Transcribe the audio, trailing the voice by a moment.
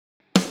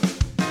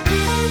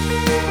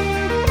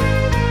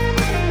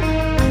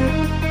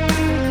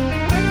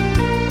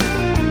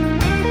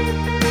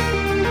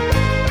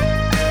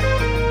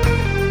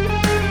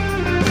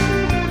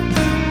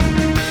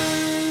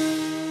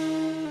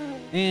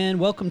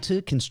welcome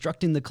to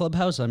Constructing the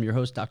Clubhouse. I'm your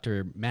host,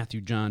 Dr. Matthew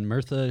John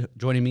Murtha.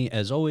 Joining me,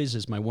 as always,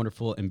 is my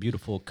wonderful and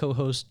beautiful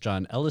co-host,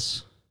 John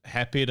Ellis.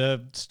 Happy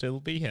to still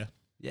be here.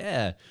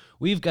 Yeah,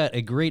 we've got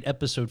a great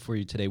episode for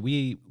you today.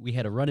 We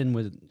had a run-in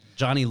with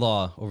Johnny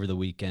Law over the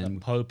weekend.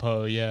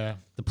 Popo, yeah.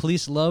 The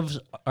police loves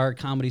our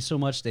comedy so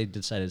much, they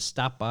decided to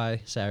stop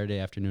by Saturday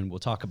afternoon. We'll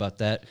talk about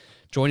that.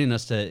 Joining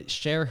us to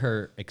share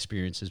her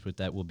experiences with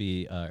that will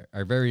be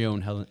our very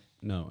own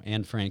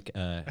Anne Frank,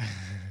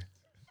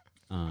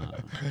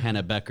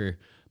 Hannah Becker.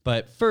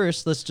 But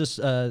first, let's just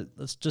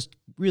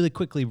really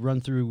quickly run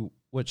through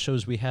what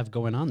shows we have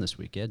going on this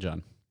week. Yeah,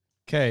 John.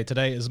 Okay,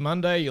 today is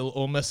Monday. You'll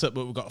all miss it,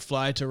 but we've got to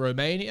fly to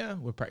Romania.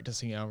 We're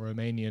practicing our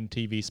Romanian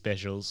TV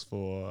specials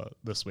for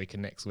this week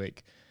and next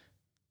week.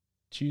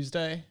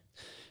 Tuesday,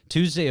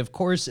 of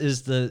course,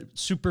 is the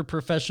super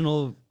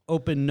professional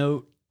open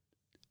note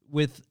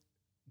with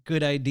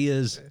good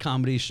ideas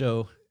comedy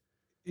show.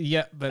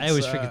 Yeah, I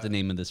always forget the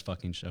name of this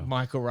fucking show.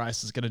 Michael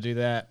Rice is going to do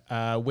that.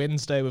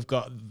 Wednesday, we've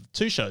got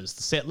two shows,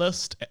 The Set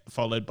List,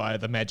 followed by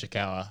The Magic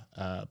Hour,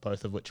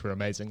 both of which were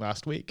amazing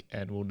last week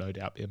and will no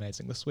doubt be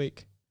amazing this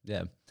week.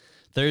 Yeah.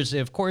 Thursday,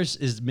 of course,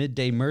 is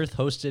Midday Mirth,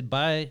 hosted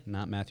by,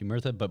 not Matthew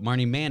Murtha, but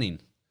Marnie Manning,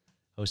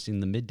 hosting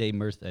the Midday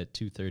Mirth at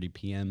 2:30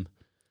 p.m.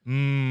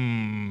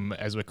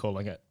 As we're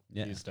calling it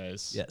these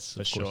days. Yes,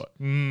 for short.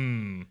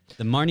 The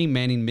Marnie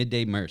Manning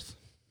Midday Mirth.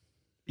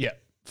 Yeah.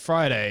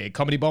 Friday,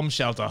 Comedy Bomb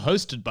Shelter,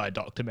 hosted by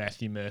Dr.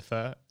 Matthew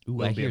Murtha.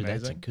 Ooh, I hear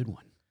that's a good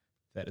one.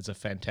 That is a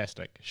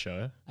fantastic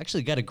show.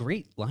 Actually, got a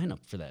great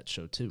lineup for that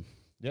show, too.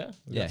 Yeah?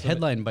 Yeah,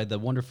 headlined by the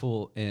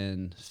wonderful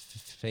and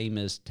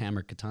famous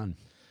Tamer Katan.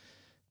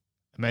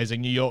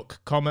 Amazing New York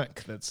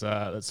comic that's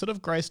sort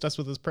of graced us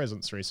with his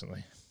presence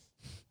recently.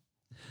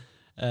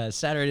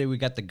 Saturday, we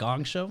got the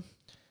Gong Show.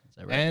 Is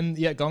that right? And,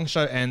 yeah, Gong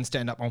Show and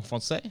Stand Up en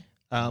Français.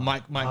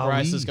 Mike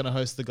Rice is going to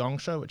host the Gong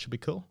Show, which will be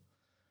cool.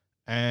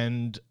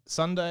 And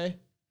Sunday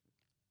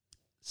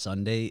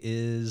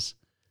is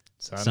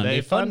Sunday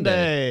Fun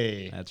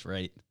Day. That's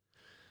right.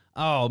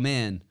 Oh,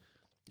 man.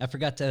 I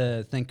forgot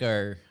to thank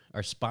our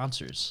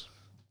sponsors.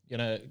 We're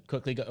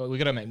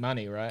going to make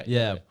money, right?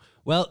 Yeah.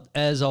 Well,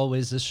 as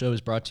always, this show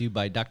is brought to you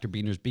by Dr.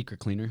 Beaner's Beaker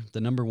Cleaner,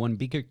 the #1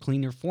 beaker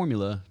cleaner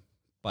formula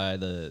by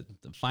the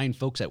fine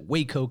folks at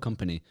Waco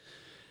Company.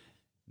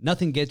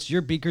 Nothing gets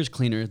your beakers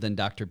cleaner than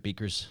Dr.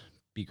 Beaker's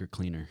Beaker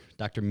Cleaner.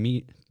 Dr.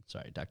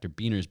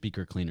 Beaner's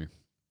Beaker Cleaner.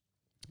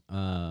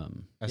 I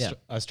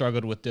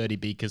struggled with dirty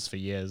beakers for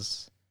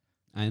years.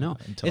 I know.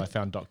 Until I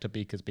found Dr.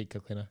 Beaker's Beaker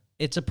Cleaner.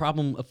 It's a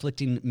problem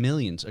afflicting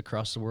millions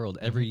across the world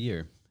every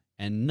year,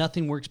 and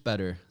nothing works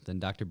better than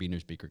Dr.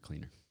 Beaner's Beaker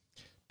Cleaner.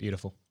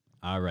 Beautiful.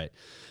 All right.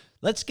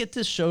 Let's get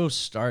this show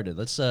started.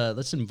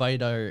 Let's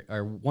invite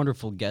our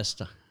wonderful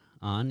guest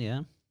on,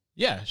 yeah?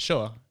 Yeah,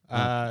 sure.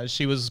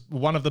 She was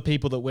one of the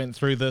people that went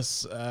through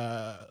this,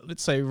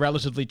 let's say,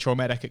 relatively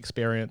traumatic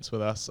experience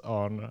with us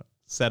on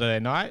Saturday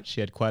night.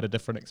 She had quite a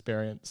different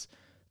experience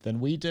than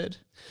we did.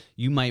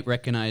 You might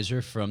recognize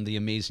her from the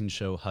amazing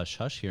show Hush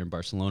Hush here in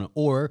Barcelona,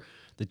 or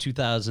the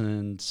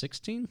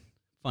 2016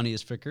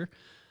 Funniest Fricker,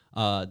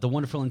 the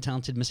wonderful and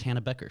talented Miss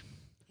Hannah Becker.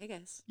 Hey,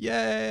 guys. Yay!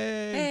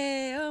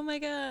 Hey, oh my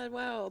God.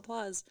 Wow,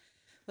 applause.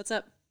 What's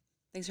up?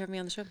 Thanks for having me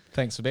on the show.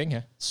 Thanks for being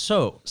here.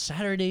 So,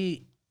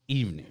 Saturday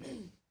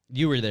evening,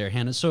 you were there,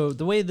 Hannah. So,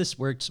 the way this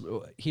works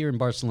here in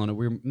Barcelona,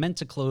 we're meant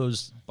to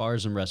close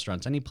bars and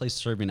restaurants, any place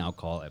serving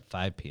alcohol at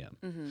 5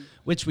 p.m.,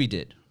 which we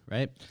did,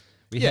 right?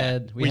 We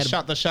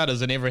shut the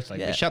shutters and everything.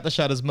 Yeah. We shut the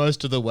shutters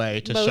most of the way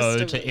to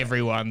show to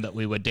everyone that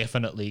we were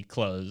definitely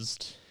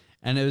closed.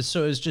 And it was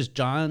just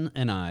John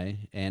and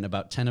I and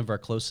about 10 of our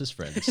closest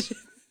friends.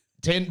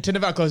 10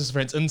 of our closest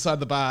friends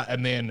inside the bar,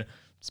 and then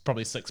it's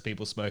probably 6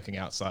 people smoking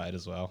outside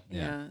as well.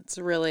 Yeah, it's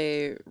a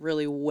really,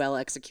 really well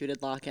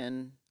executed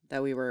lock-in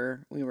that we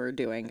were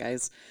doing,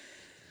 guys.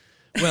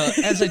 Well,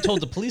 as I told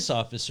the police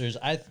officers,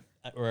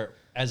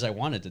 as I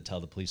wanted to tell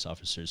the police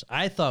officers,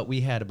 I thought we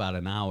had about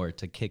an hour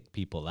to kick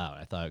people out.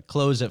 I thought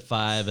close at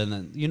 5, and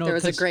then there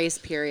was a grace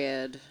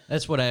period.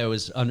 That's what I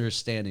was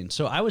understanding.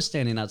 So I was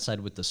standing outside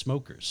with the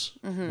smokers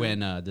when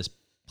this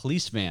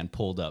police van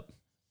pulled up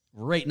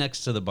right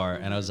next to the bar,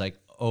 and I was like,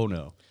 "Oh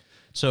no!"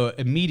 So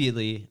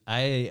immediately,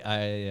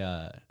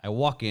 I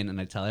walk in and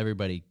I tell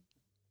everybody,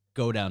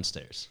 "Go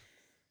downstairs,"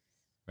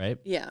 right?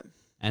 Yeah.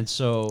 And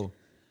so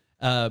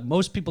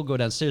most people go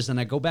downstairs,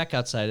 and I go back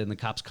outside, and the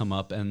cops come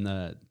up, and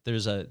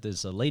there's a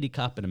lady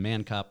cop and a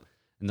man cop,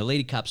 and the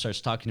lady cop starts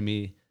talking to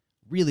me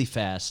really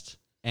fast.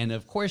 And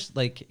of course,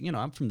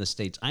 I'm from the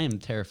States. I am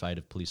terrified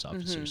of police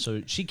officers.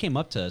 So she came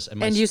up to us,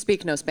 and you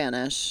speak no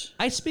Spanish.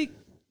 I speak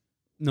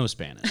no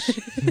Spanish.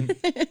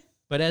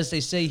 But as they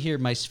say here,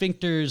 my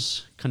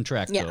sphincters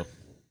contracto,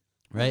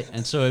 right?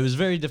 And so it was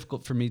very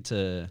difficult for me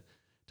to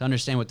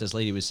understand what this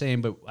lady was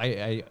saying, but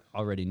I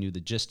already knew the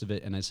gist of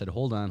it, and I said,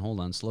 hold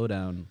on, slow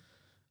down.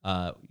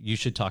 You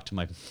should talk to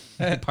my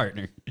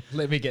partner.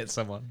 Let me get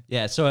someone.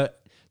 Yeah, so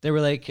they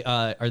were like,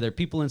 are there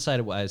people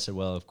inside? I said,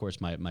 well, of course,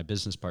 my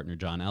business partner,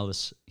 John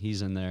Ellis,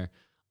 he's in there,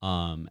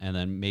 and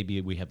then maybe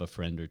we have a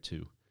friend or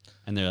two.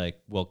 And they're like,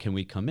 well, can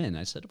we come in?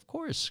 I said, of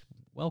course,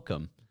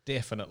 welcome.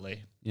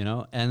 Definitely. you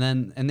know.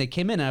 And they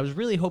came in. And I was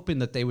really hoping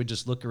that they would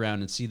just look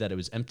around and see that it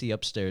was empty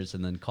upstairs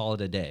and then call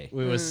it a day.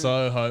 We were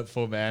so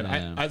hopeful, man.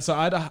 Yeah.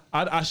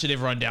 I'd ushered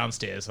everyone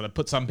downstairs, and I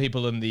put some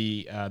people in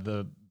the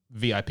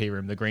VIP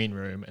room, the green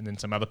room, and then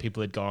some other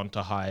people had gone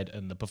to hide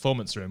in the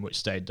performance room, which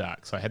stayed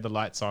dark. So I had the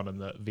lights on in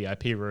the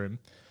VIP room,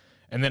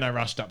 and then I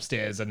rushed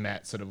upstairs, and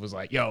Matt sort of was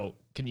like, "Yo,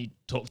 can you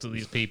talk to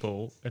these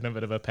people?" In a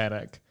bit of a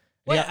panic.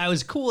 Yeah, I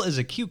was cool as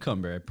a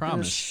cucumber, I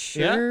promise.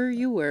 Sure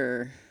you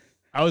were.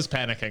 I was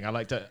panicking.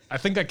 I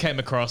think I came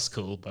across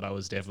cool, but I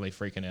was definitely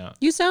freaking out.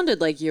 You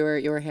sounded like you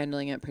were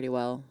handling it pretty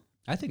well.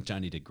 I think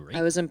Johnny did great.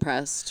 I was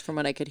impressed from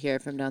what I could hear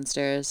from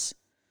downstairs.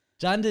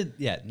 John did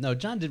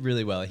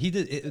really well. He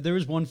did. There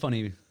was one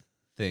funny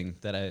thing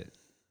that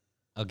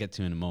I'll get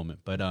to in a moment,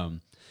 but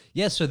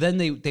yeah. So then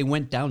they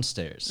went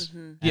downstairs.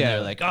 And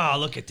they're like, oh,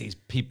 look at these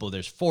people.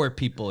 There's 4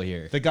 people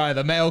here.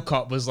 The male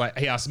cop was like,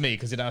 he asked me,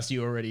 because he'd asked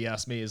you already, he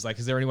asked me, is like,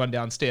 is there anyone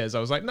downstairs? I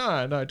was like,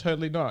 no,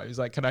 totally not. He's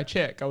like, can I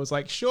check? I was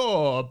like,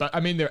 sure. But I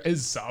mean, there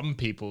is some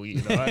people,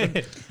 you know.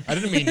 I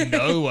didn't mean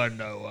no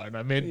one.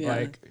 I meant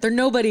like. They're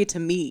nobody to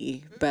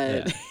me,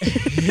 but.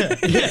 Yeah,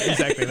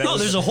 exactly. Oh,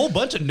 there's a whole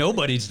bunch of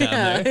nobodies down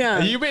there.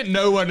 Yeah. You meant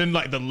no one in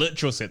like the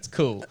literal sense.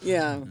 Cool.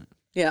 Yeah.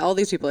 Yeah, all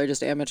these people are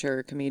just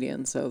amateur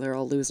comedians, so they're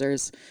all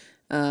losers.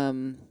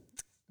 So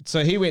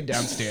he went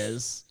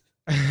downstairs.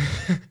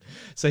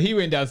 He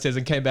went downstairs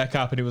and came back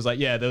up, and he was like,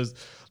 "Yeah,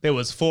 there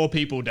was 4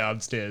 people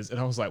downstairs." And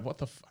I was like, "What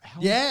the?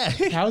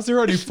 How is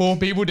there only 4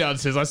 people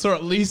downstairs? I saw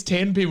at least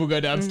 10 people go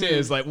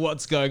downstairs. Like,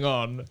 what's going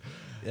on?"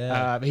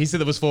 Yeah. He said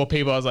there was 4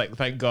 people. I was like,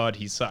 "Thank God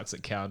he sucks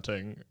at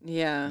counting."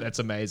 Yeah. That's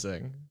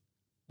amazing.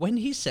 When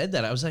he said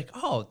that, I was like,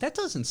 oh, that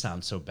doesn't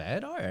sound so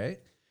bad. All right.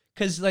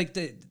 Because like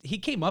he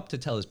came up to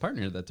tell his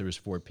partner that there was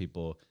 4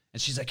 people,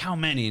 and she's like, how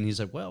many? And he's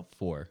like, well,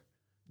 4.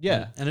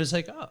 Yeah. And it was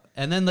like, oh.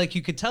 And then like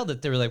you could tell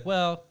that they were like,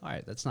 well, all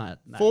right, that's not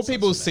 4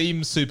 people so bad.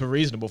 seems super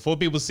reasonable. 4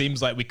 people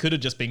seems like we could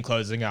have just been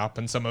closing up,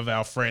 and some of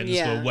our friends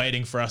were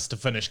waiting for us to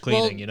finish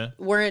cleaning, you know?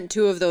 Weren't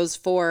 2 of those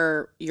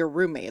 4 your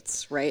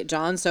roommates, right,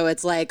 John? So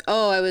it's like,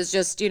 oh, I was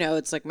just,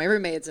 it's like my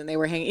roommates and they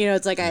were hanging,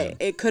 it's like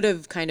it could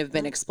have kind of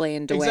been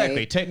explained away.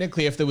 Exactly.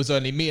 Technically, if there was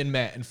only me and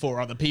Matt and 4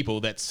 other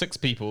people, that's 6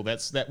 people.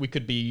 That we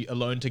could be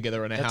alone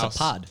together in a house. That's a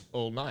pod.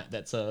 All night.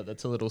 That's a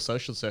little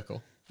social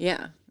circle.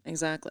 Yeah,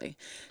 exactly.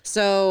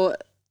 So...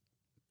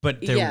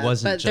 But there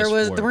wasn't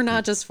just there were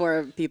not just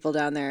 4 people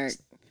down there.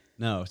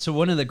 No. So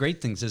one of the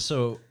great things is,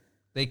 so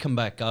they come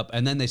back up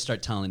and then they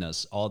start telling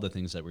us all the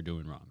things that we're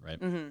doing wrong, right?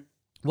 Mm-hmm.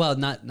 Well,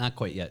 not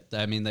quite yet.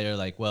 I mean, they're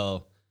like,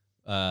 well,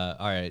 all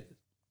right,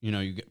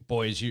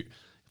 boys,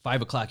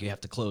 5 o'clock, you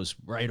have to close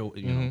right,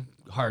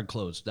 hard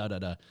close,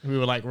 We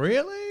were like,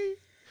 really?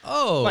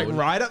 Oh, Like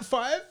right at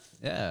 5?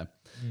 yeah.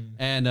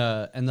 And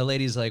the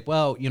lady's like,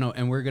 well,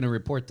 and we're going to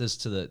report this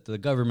to the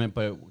government,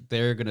 but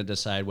they're going to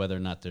decide whether or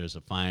not there's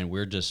a fine.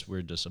 We're just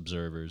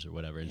observers or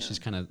whatever. And she's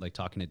kind of like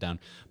talking it down.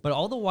 But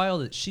all the while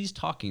that she's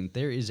talking,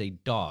 there is a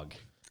dog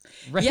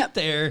right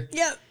there.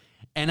 Yep.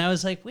 And I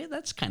was like, wait,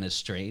 that's kind of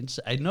strange.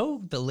 I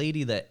know the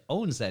lady that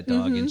owns that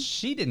dog, and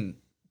she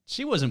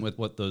wasn't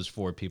with those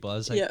 4 people. I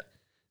was like,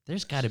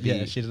 there's got to be.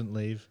 Yeah, she didn't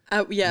leave.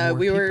 more we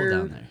people were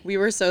down there. we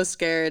were so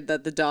scared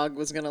that the dog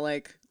was gonna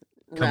like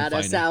rat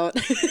us find her. out.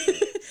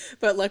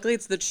 But luckily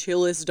it's the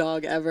chillest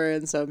dog ever,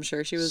 and so I'm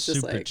sure she was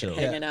just Super like chill.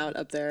 hanging out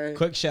up there.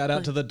 Quick shout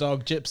out to the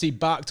dog. Gypsy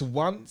barked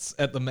once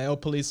at the male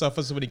police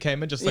officer when he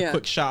came in, just a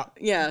quick sharp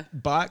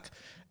bark.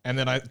 And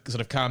then I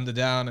sort of calmed her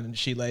down, and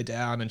she lay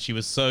down, and she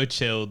was so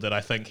chilled that I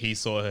think he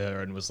saw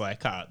her and was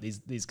like,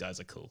 these guys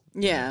are cool.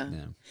 Yeah.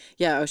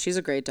 Oh, she's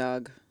a great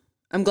dog.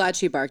 I'm glad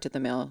she barked at the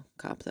male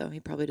cop, though. He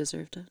probably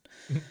deserved it.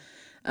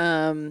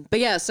 But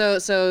yeah,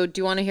 so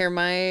do you want to hear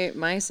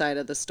my side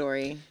of the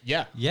story?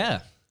 Yeah.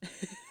 Yeah.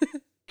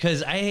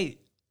 Because it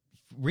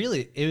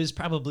was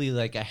probably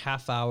like a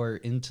half hour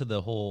into the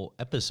whole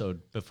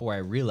episode before I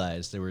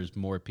realized there was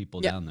more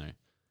people down there.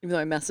 Even though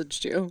I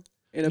messaged you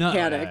in a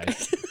panic.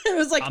 I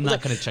was like, I'm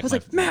not going to check I was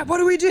like, Matt, what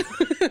do we do?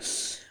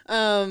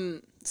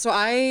 So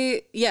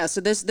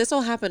this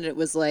all happened. It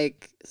was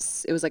like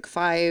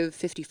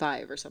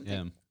 5:55 or something.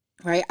 Yeah.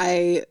 Right.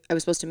 I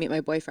was supposed to meet my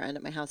boyfriend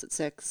at my house at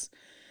 6.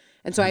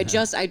 And so I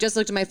just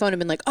looked at my phone and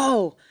been like,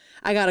 oh,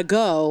 I gotta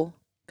go.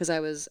 Because I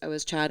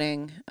was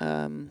chatting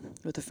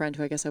with a friend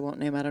who I guess I won't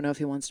name. I don't know if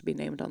he wants to be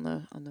named on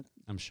the.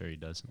 I'm sure he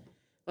doesn't.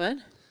 What?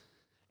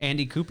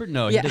 Andy Cooper?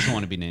 No, he doesn't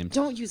want to be named.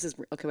 Don't use his.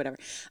 Okay, whatever.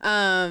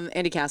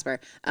 Andy Casper.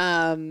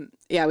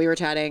 Yeah, we were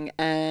chatting,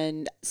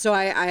 and so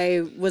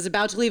I was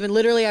about to leave, and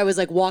literally I was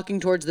like walking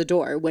towards the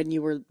door when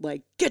you were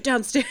like, "Get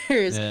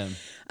downstairs." Yeah.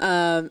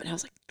 And I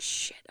was like,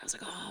 "Shit!" I was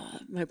like, "Oh,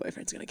 my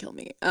boyfriend's gonna kill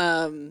me."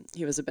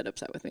 He was a bit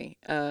upset with me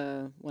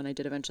when I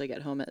did eventually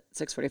get home at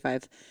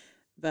 6:45,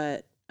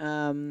 but.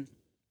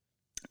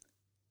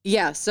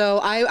 Yeah, so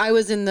I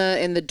was in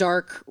the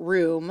dark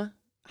room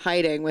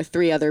hiding with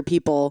 3 other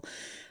people,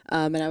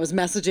 and I was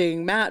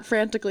messaging Matt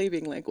frantically,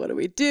 being like, what do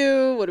we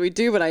do? What do we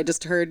do? But I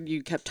just heard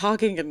you kept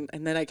talking,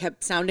 and then I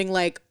kept sounding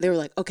like, they were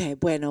like, okay,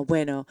 bueno.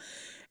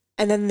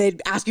 And then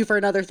they'd ask you for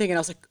another thing, and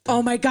I was like,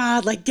 oh my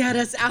God, like, get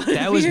us out of here.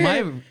 That was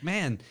my,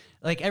 man,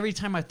 like every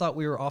time I thought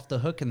we were off the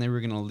hook and they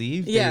were gonna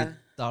leave, Yeah. they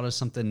thought of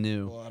something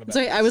new.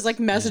 So I was like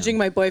messaging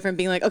my boyfriend,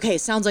 being like, "Okay,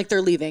 sounds like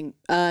they're leaving.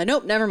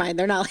 Nope, never mind,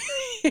 they're not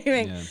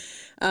leaving." Yeah.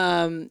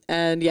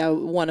 And yeah,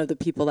 one of the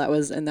people that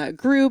was in that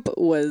group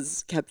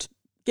kept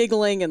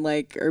giggling and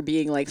like or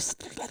being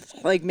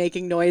like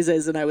making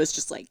noises, and I was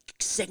just like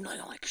signaling,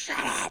 like,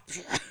 "Shut up!"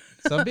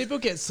 Some people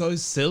get so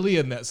silly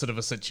in that sort of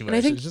a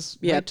situation. think- Just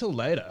yeah. wait till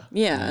later.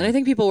 Yeah, and I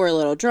think people were a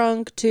little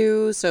drunk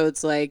too, so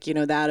it's like, you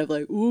know, that of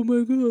like, oh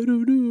my god,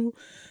 oh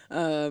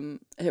no.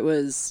 It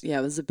was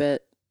a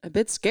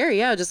bit scary.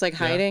 Yeah, just like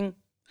hiding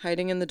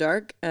in the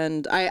dark.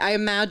 And I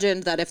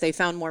imagined that if they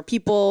found more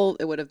people,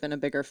 it would have been a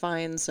bigger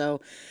fine.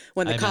 So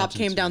when the I cop imagine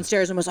came so.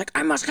 downstairs and was like,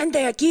 "I must gente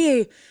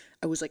aquí,"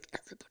 I was like,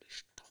 "Everybody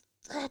shut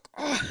the fuck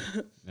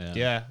up."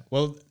 Yeah,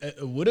 well,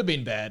 it would have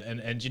been bad.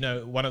 And you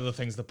know, one of the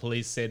things the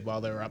police said while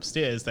they were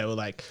upstairs, they were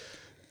like,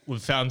 "We've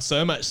found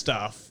so much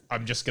stuff.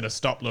 I'm just going to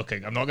stop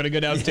looking. I'm not going to go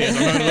downstairs.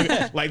 I'm not going to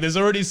look." Like, there's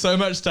already so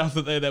much stuff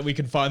that we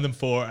can find them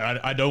for. And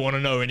I don't want to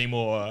know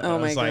anymore. Oh I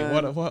my was like,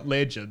 God. what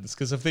legends?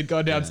 Because if they'd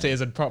gone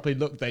downstairs and properly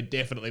looked, they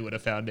definitely would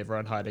have found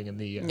everyone hiding in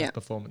the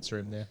performance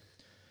room there.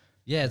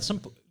 Yeah, it's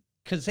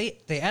because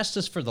they asked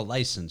us for the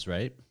license,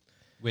 right?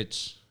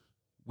 Which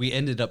we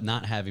ended up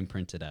not having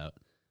printed out.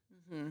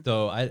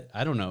 Though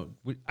I don't know.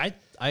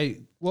 I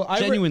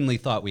genuinely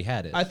thought we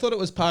had it. I thought it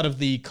was part of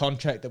the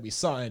contract that we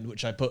signed,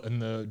 which I put in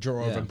the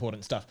drawer of Yeah.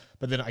 important stuff.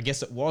 But then I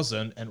guess it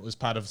wasn't, and it was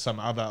part of some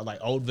other like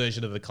old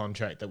version of the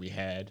contract that we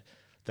had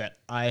that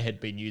I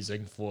had been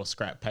using for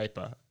scrap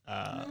paper for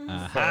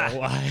a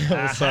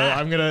while. So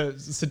I'm gonna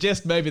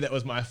suggest maybe that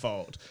was my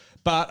fault.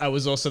 But I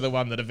was also the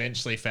one that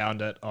eventually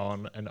found it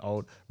on an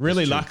old.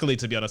 Really, luckily,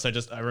 to be honest,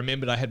 I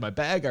remembered I had my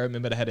bag. I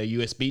remembered I had a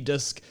USB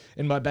disc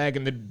in my bag,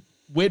 and then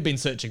we'd been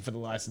searching for the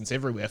license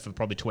everywhere for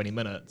probably 20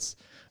 minutes.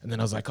 And then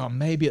I was like, oh,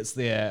 maybe it's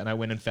there. And I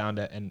went and found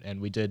it,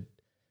 and we did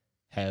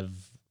have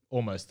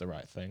almost the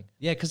right thing.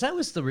 Yeah, because that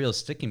was the real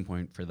sticking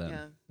point for them.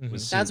 Yeah.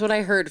 was That's what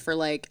I heard for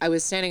like, I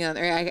was standing out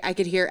there, I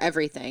could hear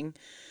everything.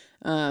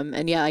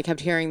 And yeah, I kept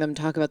hearing them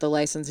talk about the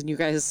license and you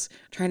guys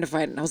trying to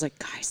find it. And I was like,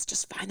 guys,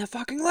 just find the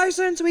fucking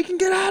license. We can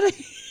get out of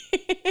here.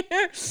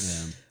 Yeah.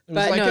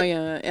 But like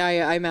no,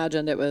 a- I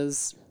imagined it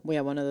was,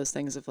 one of those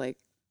things of like,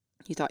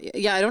 you thought,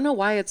 I don't know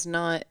why it's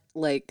not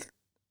like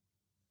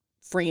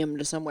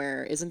framed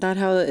somewhere. Isn't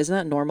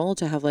that normal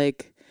to have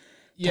like,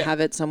 to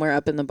have it somewhere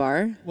up in the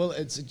bar? Well,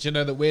 you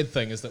know, the weird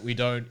thing is that we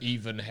don't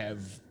even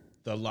have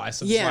the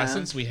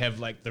license. We have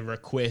like the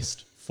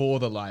request for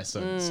the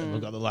license, and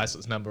we've got the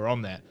license number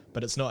on that,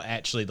 but it's not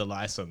actually the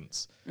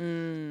license.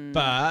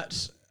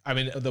 But I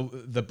mean,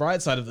 the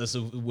bright side of this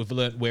is we've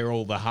learned where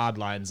all the hard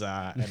lines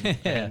are,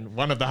 and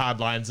one of the hard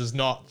lines is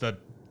not the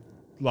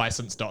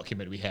license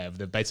document we have.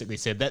 They've basically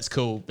said that's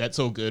cool, that's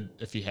all good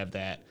if you have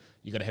that.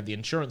 You got to have the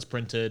insurance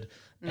printed,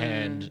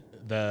 and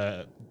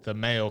the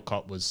mail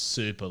cop was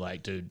super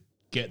like, dude,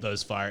 get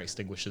those fire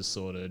extinguishers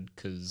sorted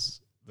because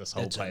this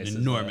whole It's place an is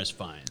enormous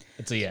fine.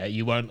 It's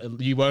you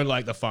won't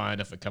like the fine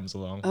if it comes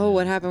along. Oh,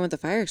 what happened with the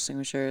fire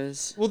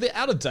extinguishers? Well, they're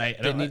out of date.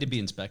 They need to be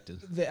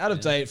inspected. They're out of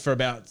date for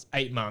about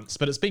 8 months,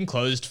 but it's been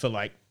closed for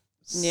like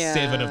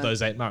 7 of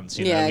those 8 months.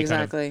 You know, Yeah, we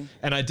kind of- exactly.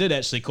 and I did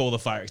actually call the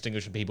fire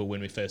extinguisher people when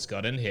we first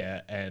got in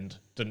here and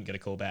didn't get a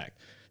call back.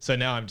 So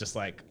now I'm just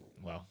like,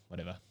 well,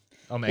 whatever.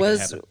 I'll make it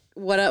happen.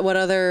 What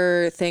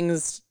other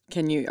things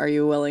are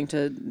you willing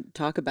to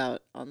talk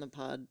about on the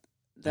pod?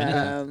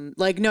 That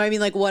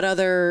like what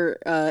other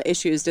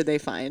issues did they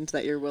find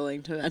that you're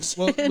willing to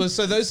mention? Well,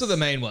 so those are the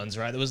main ones,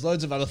 right? There was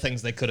loads of other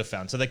things they could have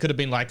found. So they could have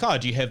been like, oh,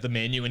 do you have the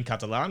menu in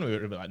Catalan? We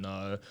would have been like,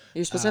 no.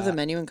 You're supposed to have the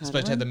menu in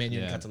Supposed to have the Catalan? menu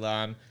in Yeah.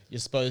 Catalan. You're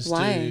supposed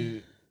Why?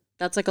 to...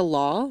 That's like a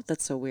law?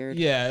 That's so weird.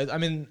 Yeah, I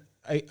mean,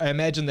 I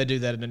imagine they do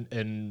that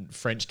in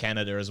French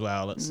Canada as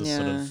well. It's just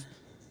sort Yeah. of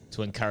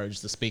to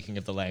encourage the speaking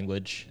of the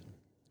language.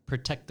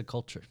 Protect the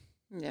culture.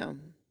 Yeah.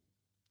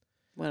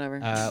 Whatever.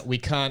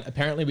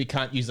 Apparently we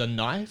can't use a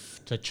knife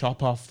to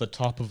chop off the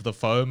top of the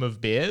foam of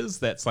beers.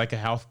 That's like a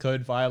health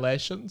code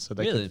violation. So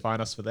they Really? could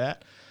fine us for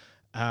that.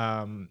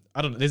 I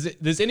don't know.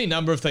 There's any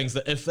number of things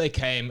that if they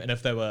came and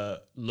if they were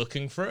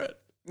looking for it,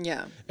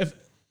 yeah.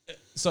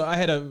 So I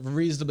had a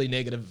reasonably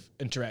negative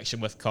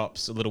interaction with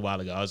cops a little while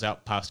ago. I was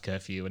out past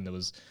curfew and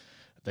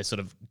they sort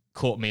of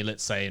caught me,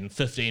 let's say, and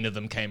 15 of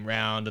them came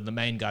round, and the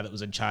main guy that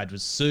was in charge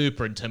was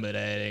super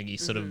intimidating. He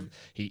sort of,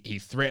 he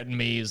threatened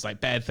me. It was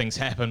like bad things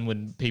happen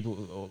when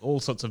people, all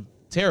sorts of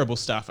terrible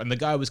stuff. And the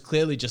guy was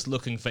clearly just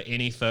looking for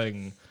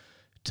anything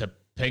to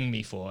ping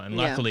me for. And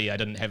Yeah. luckily I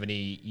didn't have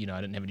any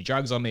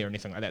drugs on me or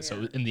anything like that.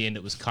 So in the end,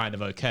 it was kind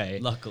of okay.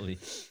 Luckily.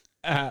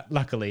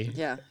 Luckily.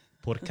 Yeah.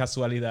 Por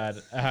casualidad.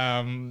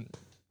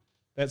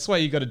 That's why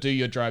you got to do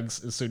your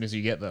drugs as soon as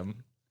you get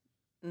them.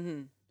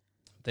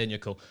 Then you're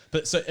cool.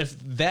 But so if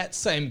that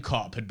same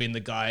cop had been the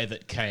guy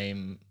that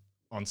came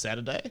on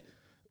Saturday,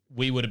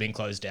 we would have been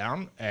closed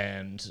down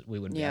and we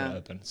wouldn't be able to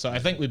open. So I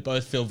think we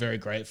both feel very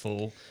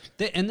grateful.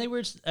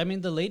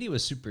 The lady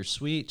was super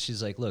sweet.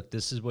 She's like, look,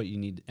 this is what you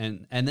need.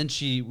 And then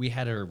we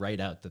had her write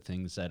out the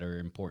things that are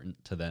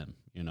important to them,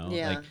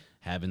 Yeah. like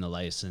having the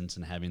license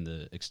and having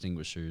the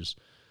extinguishers.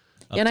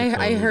 And I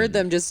code heard and-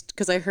 them just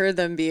because I heard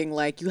them being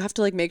like, you have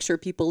to like make sure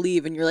people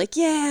leave. And you're like,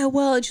 yeah,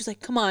 well, and she's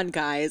like, come on,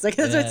 guys. Like,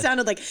 that's what it Yeah.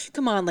 sounded like.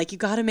 Come on, like, you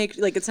got to make,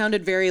 like, it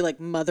sounded very like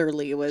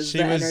motherly was She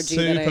the was energy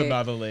super that I,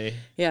 motherly.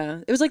 yeah.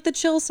 It was like the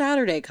chill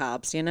Saturday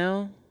cops, you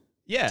know?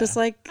 Yeah. Just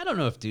like, I don't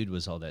know if dude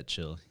was all that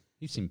chill.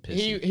 He seemed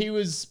pissy. he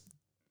was.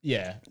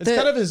 Yeah, it's The-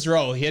 kind of his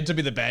role. He had to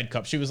be the bad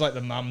cop. She was like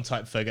the mum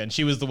type figure, and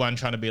she was the one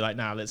trying to be like,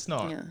 "Nah, let's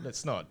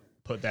not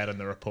put that in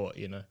the report."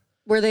 You know.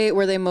 were they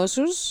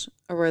Mosos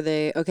or were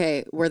they,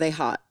 okay, were they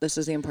hot? This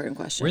is the important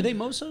question. Were they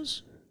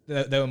Mosos?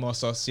 They were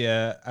Mossos,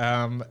 yeah.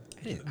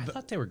 I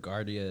thought they were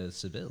Guardia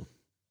Civil.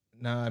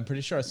 No, I'm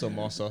pretty sure I saw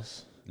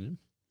Mossos. Mm.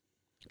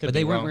 Could But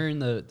they be weren't wrong. wearing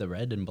the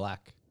red and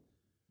black.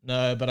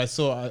 No, but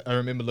I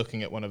remember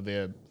looking at one of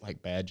their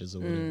like badges or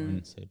whatever. And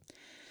it said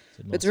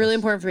It's really Mossos.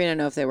 important for me to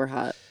know if they were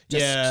hot.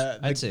 Just- Yeah,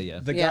 I'd say yeah.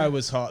 The Yeah. guy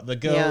was hot. The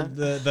girl, Yeah.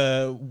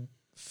 the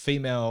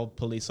female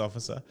police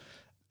officer,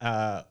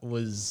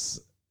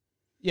 was.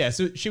 Yeah,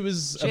 so she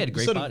was She had a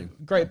great sort body.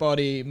 of great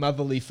body,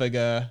 motherly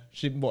figure.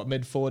 She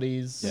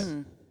mid-40s,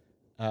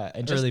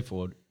 and just Early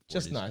forward.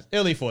 just 40s. nice,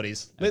 early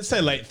 40s. Let's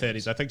say late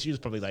 30s. I think she was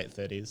probably late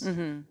 30s.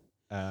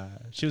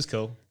 She was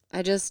cool.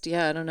 I just,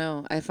 yeah, I don't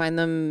know. I find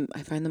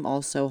them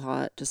all so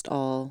hot. Just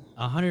all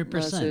 100%.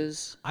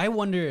 Mosos. I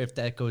wonder if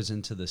that goes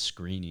into the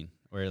screening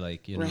where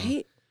like, you know,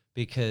 Right?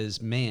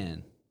 because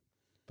man,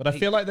 But I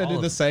feel like they all do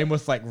of the them. same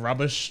with like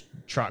rubbish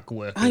truck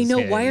workers. I know.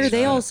 here, Why are you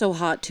they know? all so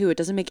hot too? It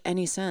doesn't make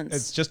any sense.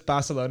 It's just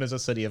Barcelona's a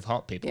city of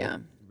hot people. yeah,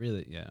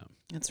 really, yeah.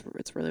 it's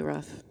really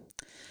rough.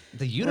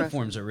 The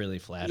uniforms are really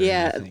flattering, I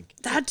Yeah, think.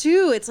 that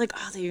too. It's like,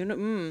 oh, the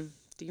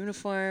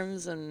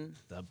uniforms and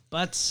The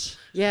butts,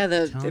 yeah,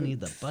 telling you,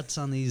 the butts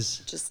on these.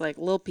 just like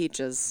little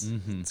peaches.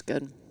 Mm-hmm. It's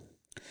good.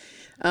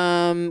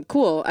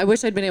 Cool. I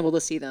wish I'd been able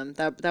to see them.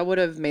 That would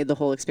have made the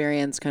whole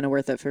experience kind of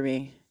worth it for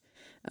me.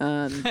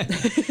 And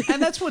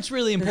that's what's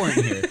really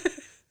important here.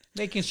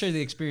 Making sure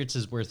the experience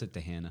is worth it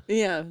to Hannah.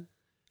 Yeah.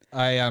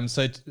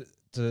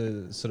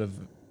 To sort of,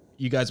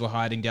 you guys were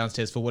hiding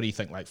downstairs for what do you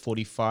think, like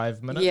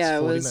 45 minutes? Yeah,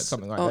 it 40 was minutes,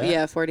 something like oh, that.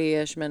 yeah,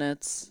 40-ish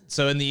minutes.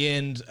 So in the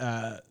end,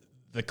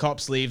 the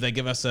cops leave. They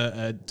give us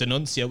a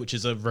denuncia, which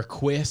is a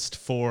request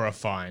for a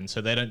fine.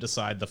 So they don't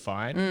decide the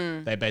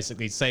fine. They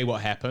basically say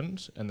what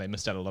happened, and they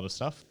missed out a lot of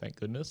stuff. Thank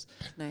goodness.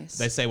 Nice.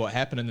 They say what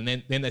happened,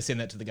 and then they send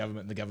that to the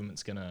government. And the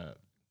government's gonna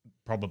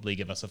probably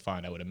give us a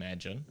fine, I would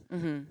imagine.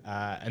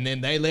 And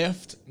then they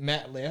left.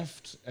 Matt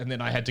left, and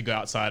then I had to go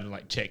outside and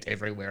like checked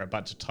everywhere a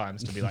bunch of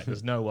times to be like,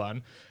 "There's no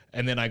one."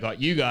 And then I got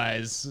you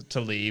guys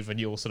to leave, and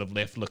you all sort of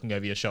left looking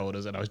over your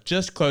shoulders. And I was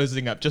just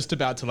closing up, just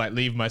about to like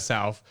leave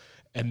myself.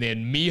 And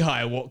then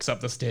Mihai walks up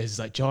the stairs. He's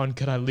like, "John,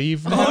 can I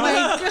leave now?" Oh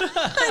my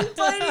god,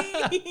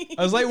 buddy.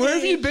 I was like, "Where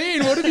have you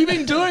been? What have you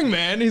been doing,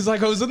 man?" He's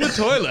like, "I was in the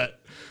toilet."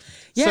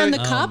 Yeah, So- and the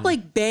cop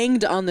like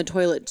banged on the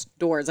toilet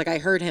doors. Like I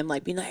heard him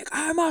like being like,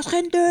 "I'm a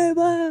gente,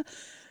 blah."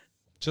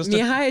 Just a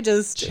Mihai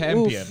just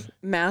champion.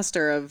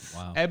 master of.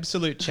 Wow.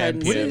 absolute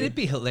Hidden champion. Wouldn't it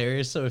be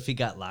hilarious though if he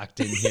got locked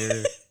in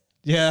here?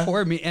 Yeah.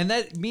 Or me, and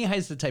that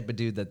Mihai's the type of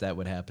dude that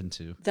would happen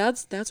to.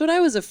 That's what I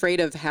was afraid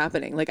of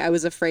happening. Like I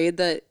was afraid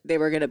that they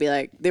were gonna be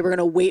like they were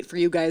gonna wait for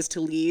you guys to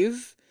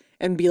leave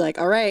and be like,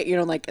 all right, you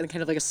know, like and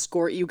kind of like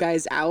escort you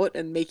guys out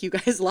and make you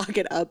guys lock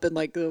it up. And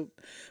like the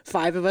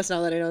 5 of us,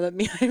 now that I know that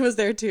Mihai was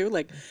there too,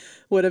 like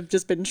would have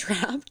just been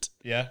trapped.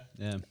 Yeah.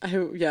 Yeah.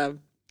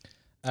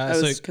 I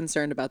was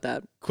concerned about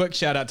that. Quick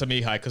shout out to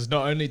Mihai, because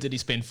not only did he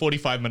spend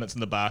 45 minutes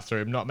in the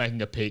bathroom, not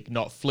making a peek,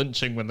 not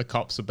flinching when the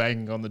cops were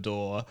banging on the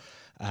door,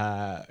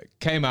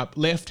 came up,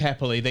 left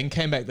happily, then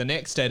came back the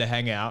next day to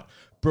hang out,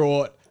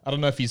 brought, I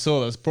don't know if you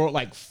saw this, brought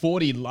like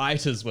 40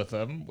 lighters with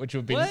him, which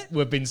What?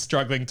 we've been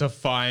struggling to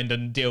find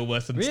and deal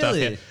with and stuff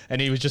Really? here.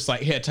 And he was just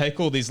like, "Here, take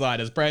all these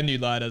lighters, brand new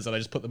lighters," and I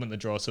just put them in the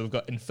drawer. So we've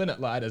got infinite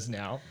lighters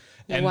now.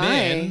 And Why?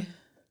 then,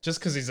 just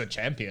because he's a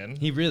champion,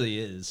 He really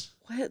is.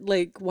 What?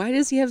 Like, why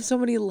does he have so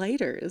many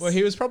lighters? well,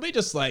 he was probably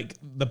just like,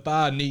 the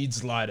bar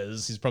needs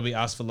lighters. He's probably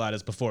asked for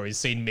lighters before. He's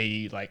seen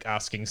me like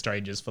asking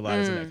strangers for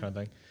lighters and that kind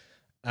of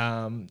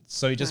thing.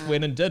 So he just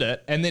went and did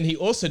it. And then he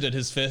also did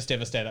his first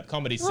ever stand-up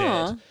comedy set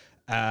Aw.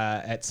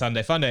 at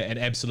Sunday Funday and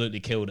absolutely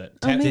killed it.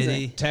 Amazing. Did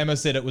he? Tama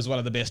said it was one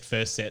of the best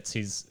first sets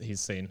he's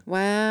seen.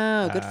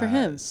 Wow, good for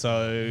him.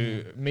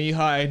 So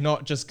Mihai,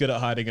 not just good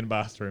at hiding in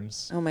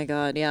bathrooms. Oh my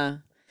god, yeah.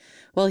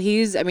 Well,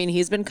 he's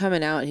been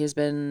coming out. He's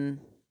been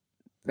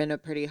a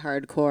pretty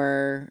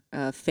hardcore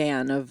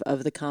fan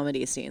of the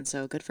comedy scene.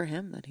 So good for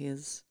him that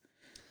he's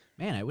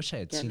Man, I wish I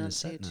had getting seen on the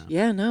set stage. now.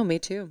 Yeah, no, me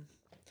too.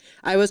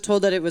 I was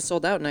told that it was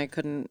sold out and I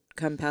couldn't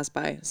come pass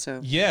by. So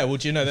Yeah, well,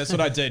 do you know, that's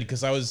what I did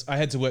because I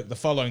had to work the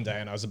following day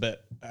and I was a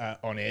bit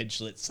on edge,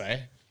 let's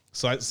say.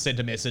 So I sent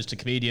a message to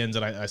comedians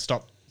and I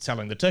stopped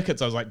selling the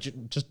tickets. I was like,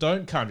 just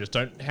don't come, just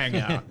don't hang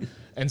out.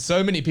 And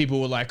so many people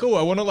were like, "Oh,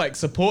 I want to like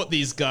support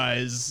these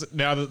guys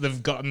now that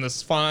they've gotten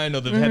this fine or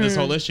they've had this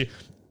whole issue,"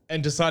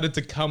 and decided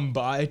to come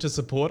by to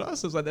support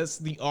us. I was like, that's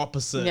the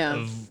opposite Yeah.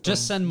 of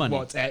Just send money.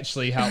 What's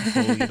actually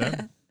helpful, you know.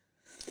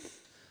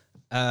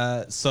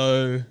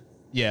 So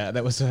yeah,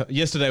 that was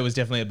yesterday was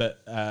definitely a bit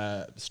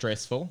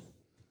stressful.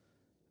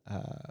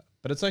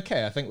 But it's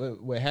okay. I think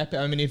we're happy.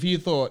 I mean, if you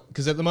thought,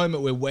 because at the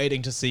moment we're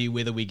waiting to see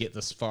whether we get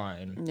this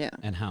fine Yeah.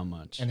 And how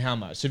much? and how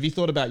much. So if you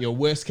thought about your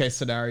worst case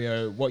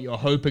scenario, what you're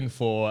hoping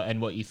for,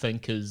 and what you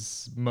think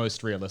is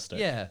most realistic.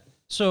 Yeah.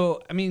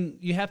 So, I mean,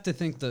 you have to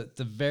think that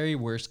the very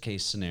worst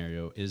case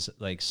scenario is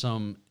like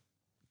some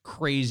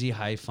crazy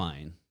high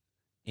fine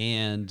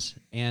and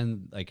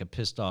like a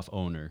pissed off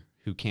owner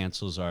who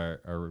cancels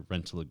our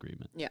rental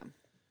agreement. Yeah.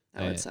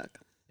 That would suck.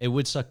 It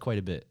would suck quite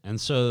a bit. And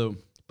so,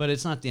 but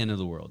it's not the end of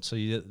the world. So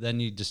you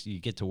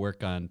get to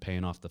work on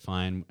paying off the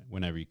fine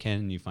whenever you can,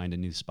 and you find a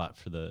new spot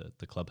for the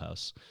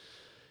clubhouse.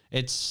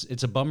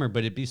 It's a bummer, but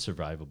it'd be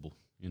survivable,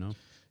 you know?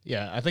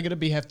 Yeah, I think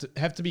it'd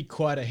have to be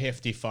quite a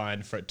hefty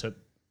fine for it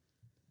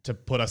to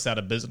put us out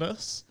of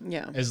business.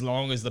 Yeah. As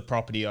long as the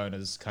property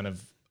owner's kind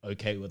of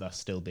okay with us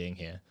still being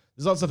here.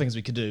 There's lots of things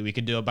we could do. We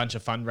could do a bunch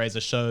of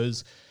fundraiser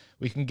shows.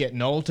 We can get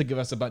Noel to give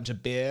us a bunch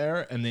of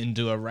beer and then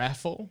do a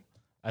raffle.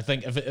 I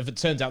think if it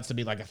turns out to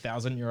be like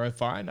 €1,000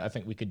 fine, I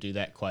think we could do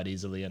that quite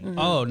easily. And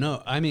Oh,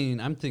 no. I mean,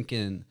 I'm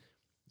thinking,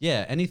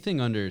 yeah, anything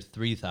under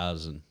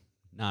 3,000,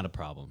 not a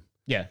problem.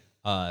 yeah,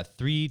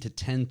 3 to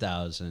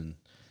 10,000,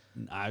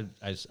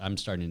 I'm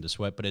starting to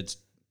sweat, but it's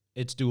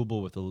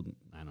doable with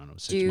I don't know,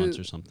 6 months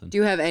or something. Do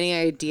you have any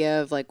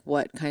idea of like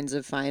what kinds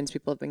of fines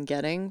people have been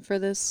getting for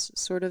this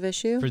sort of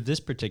issue? For this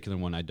particular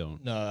one, I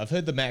don't. no, I've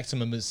heard the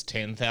maximum is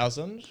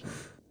 10,000.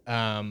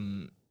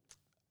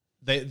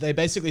 They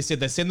basically said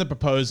they send the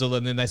proposal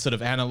and then they sort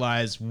of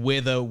analyze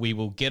whether we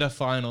will get a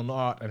fine or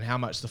not and how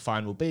much the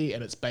fine will be,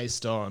 and it's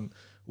based on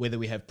whether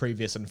we have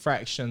previous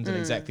infractions and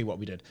exactly what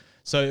we did.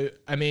 So,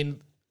 I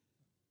mean,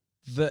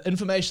 the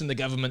information the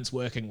government's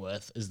working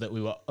with is that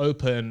we were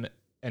open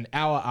an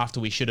hour after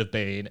we should have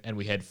been, and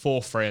we had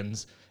 4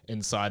 friends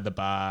inside the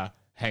bar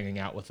hanging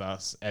out with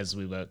us as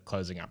we were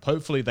closing up.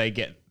 Hopefully they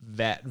get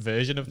that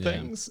version of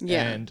things.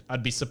 Yeah. And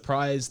I'd be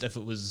surprised if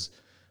it was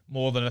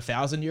more than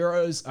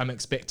 €1,000. I'm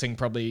expecting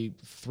probably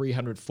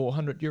 300,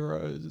 400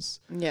 euros.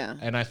 Yeah.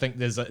 And I think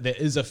there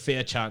is a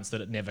fair chance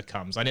that it never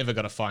comes. I never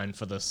got a fine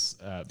for this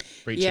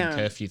breaching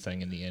curfew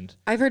thing in the end.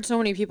 I've heard so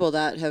many people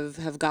that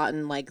have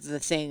gotten like the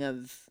thing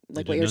of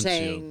like what you're denuncio.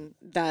 saying,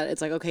 that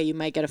it's like, okay, you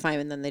might get a fine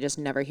and then they just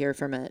never hear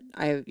from it.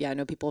 I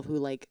know people who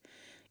like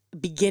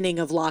beginning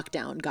of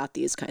lockdown got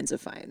these kinds of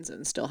fines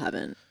and still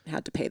haven't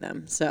had to pay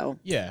them. So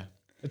Yeah.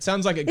 It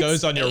sounds like it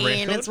goes on your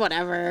Spain, record. it's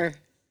whatever.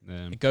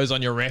 Yeah. It goes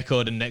on your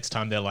record, and next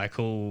time they're like,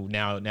 oh,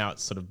 now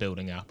it's sort of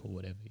building up or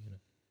whatever, you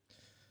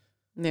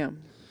know. Yeah.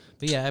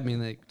 But yeah, I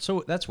mean, like,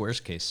 so that's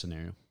worst case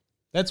scenario.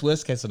 That's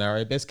worst case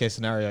scenario. Best case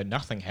scenario,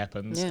 nothing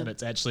happens. Yeah. And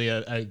it's actually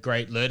a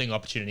great learning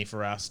opportunity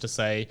for us to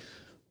say,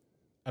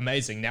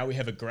 amazing, now we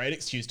have a great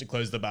excuse to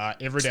close the bar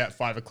every day at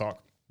 5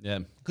 o'clock. Yeah.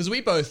 Because we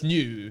both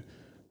knew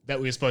that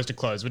we were supposed to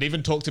close. We'd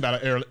even talked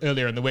about it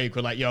earlier in the week.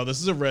 We're like, yo,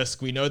 this is a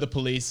risk. We know the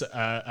police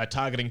are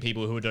targeting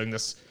people who are doing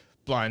this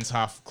blinds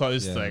half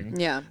closed thing.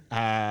 Yeah.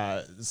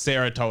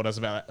 Sarah told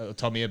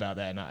me about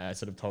that, and I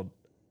sort of told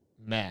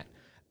Matt.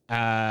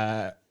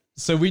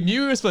 So we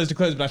knew we were supposed to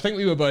close, but I think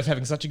we were both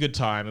having such a good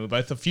time, and we were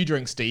both a few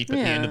drinks deep at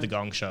the end Yeah. of the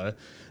Gong Show,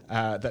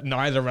 that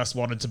neither of us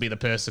wanted to be the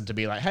person to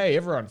be like, hey,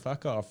 everyone,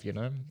 fuck off, you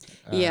know?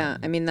 Yeah.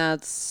 I mean,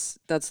 that's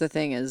the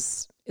thing,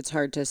 is it's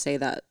hard to say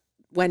that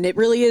when it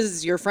really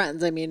is your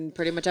friends. I mean,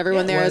 pretty much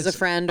everyone Yeah, there well, is a it's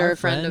friend or Our a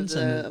friend of friends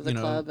the and,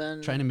 club,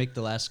 and trying to make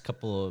the last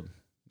couple of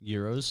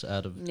euros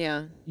out of.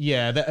 yeah.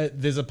 Yeah,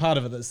 there's a part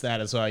of it that's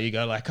that as well. You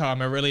go like, oh,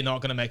 am I really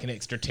not going to make an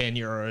extra 10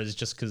 euros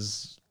just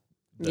because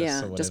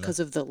Yeah, just because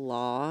of the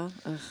law.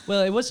 Ugh.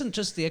 Well, it wasn't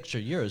just the extra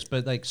euros,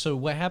 but like, so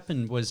what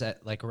happened was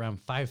at like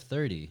around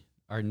 5:30,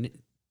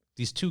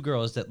 these 2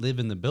 girls that live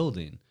in the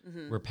building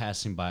were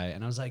passing by,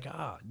 and I was like,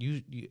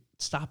 you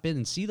stop in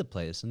and see the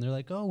place, and they're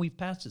like, oh, we've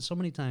passed it so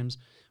many times,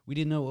 we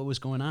didn't know what was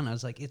going on. I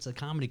was like, it's a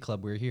comedy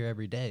club, we're here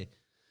every day,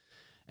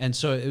 and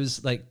so it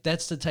was like,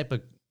 that's the type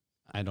of,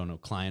 I don't know,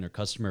 client or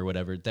customer or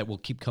whatever that will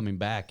keep coming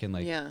back, and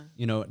like, Yeah.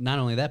 you know, not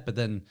only that, but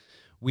then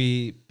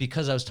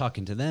because I was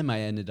talking to them,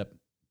 I ended up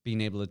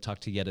being able to talk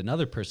to yet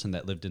another person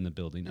that lived in the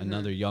building,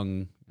 another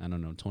young, I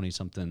don't know,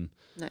 20-something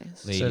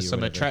Nice. lady. So or some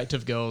whatever.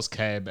 attractive girls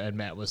came, and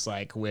Matt was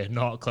like, we're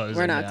not closing.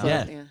 We're not now.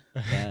 close. Yeah.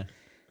 Yeah. Yeah.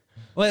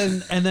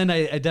 Well, and then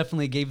I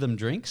definitely gave them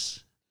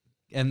drinks,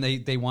 and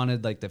they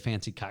wanted like the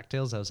fancy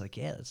cocktails. I was like,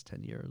 yeah, that's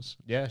 10 euros.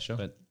 Yeah, sure.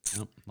 But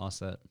nope,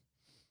 lost that.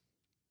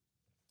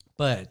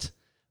 But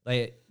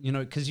like, you know,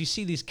 because you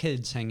see these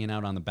kids hanging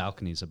out on the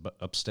balconies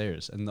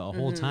upstairs, and the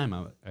whole time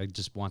I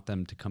just want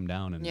them to come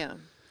down and Yeah.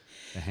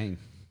 to hang.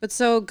 But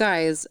so,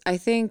 guys, I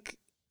think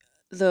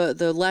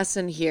the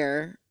lesson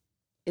here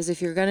is,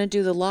 if you're gonna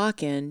do the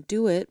lock-in,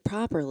 do it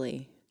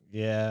properly.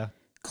 Yeah.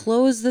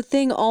 Close the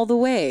thing all the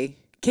way.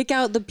 Kick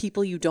out the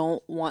people you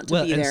don't want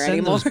to be and there send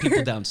anymore. those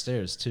people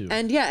downstairs too.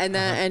 And yeah, and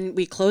then and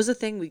we close the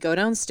thing, we go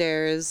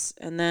downstairs,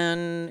 and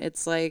then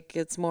it's like,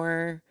 it's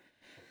more,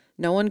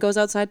 no one goes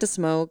outside to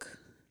smoke.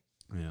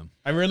 Yeah.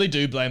 I really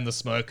do blame the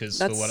smokers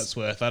for what That's- it's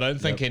worth. I don't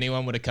think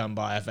anyone would have come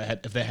by if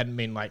there hadn't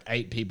been like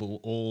 8 people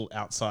all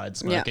outside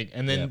smoking.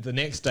 And then the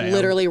next day,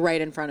 Literally right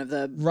in front of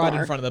the right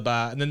bar. in front of the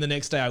bar. And then the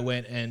next day I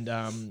went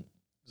and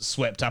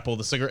swept up all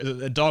the cigarette.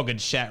 The dog had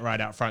shat right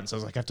out front, so I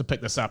was like, I have to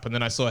pick this up. And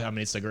then I saw how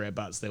many cigarette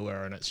butts there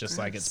were, and it's just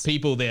like it's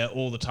people there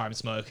all the time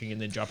smoking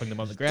and then dropping them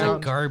on the They're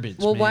ground. garbage.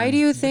 Well, why man. do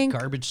you They're think-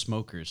 garbage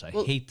smokers? I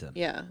hate them.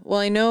 Yeah. Well,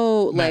 I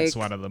know, like, Matt's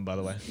one of them, by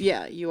the way.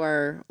 yeah, you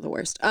are the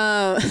worst.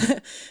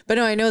 But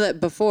no, I know that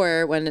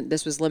before when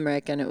this was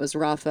Limerick and it was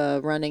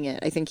Rafa running it,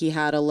 I think he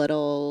had a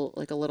little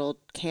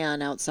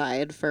can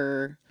outside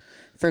for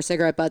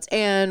cigarette butts,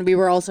 and we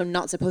were also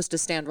not supposed to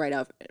stand right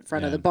out in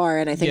front of the bar.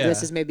 And I think this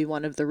Yeah. is maybe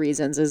one of the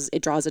reasons is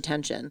it draws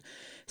attention.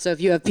 So if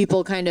you have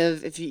people kind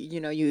of, if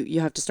you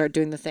have to start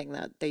doing the thing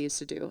that they used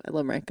to do at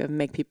Limerick of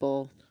make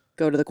people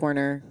go to the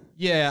corner.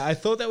 Yeah, I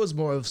thought that was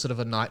more of sort of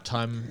a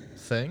nighttime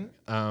thing.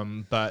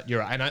 But you're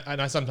right.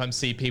 And I sometimes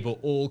see people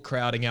all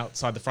crowding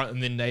outside the front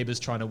and then neighbors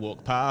trying to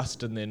walk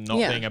past and then not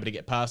Yeah. being able to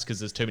get past because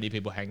there's too many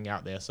people hanging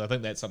out there. So I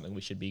think that's something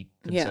we should be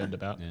concerned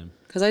about. Yeah.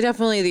 Because I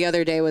definitely the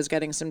other day was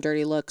getting some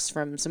dirty looks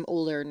from some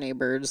older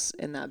neighbors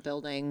in that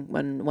building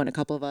when a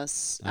couple of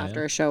us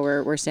after a show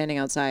were standing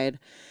outside.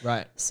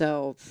 Right.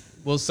 So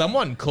Well,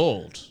 someone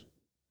called,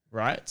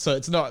 right? So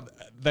it's not,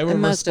 they were It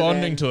must have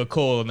responding been. to a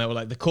call and they were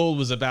like, the call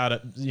was about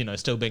it,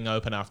 still being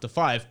open after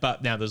 5,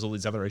 but now there's all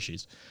these other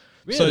issues.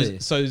 Really?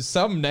 So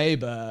some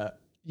neighbor,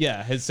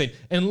 has seen,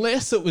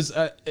 unless it was,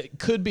 it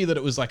could be that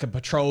it was like a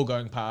patrol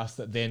going past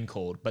that then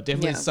called, but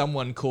definitely Yeah.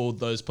 someone called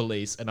those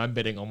police and I'm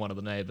betting on one of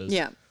the neighbors.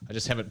 Yeah. I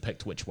just haven't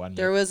picked which one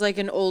there yet. was like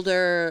an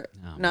older,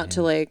 Oh, not to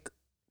man. like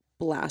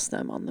blast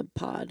them on the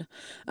pod,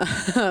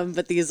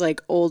 but these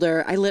like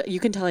older, you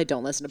can tell I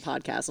don't listen to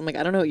podcasts. I'm like,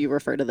 I don't know what you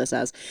refer to this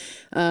as.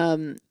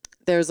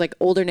 There's like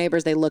older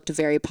neighbors. They looked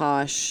very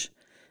posh.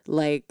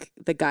 Like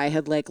the guy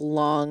had like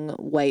long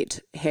white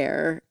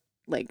hair,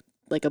 like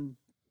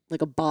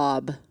a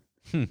bob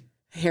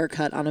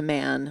haircut on a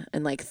man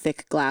and like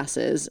thick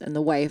glasses. And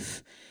the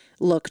wife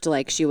looked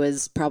like she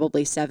was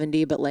probably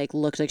 70, but like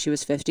looked like she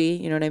was 50.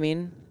 You know what I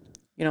mean?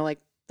 Like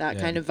that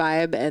kind of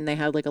vibe. And they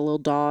had like a little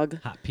dog.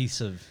 Hot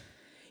piece of.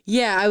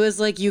 Yeah, I was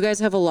like, you guys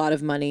have a lot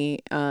of money,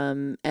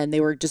 and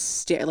they were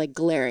just like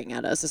glaring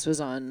at us. This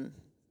was on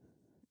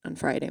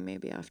Friday,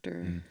 maybe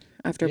after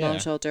Yeah. Bomb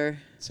Shelter.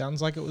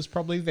 Sounds like it was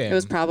probably them. It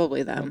was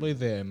probably them. Probably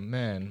them.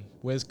 Man,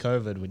 where's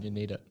COVID when you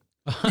need it?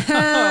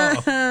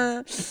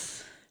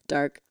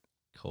 Dark.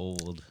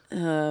 Cold.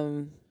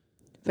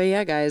 But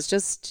yeah, guys,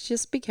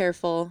 just be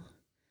careful.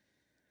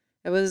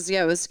 It was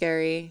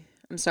scary.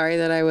 I'm sorry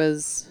that I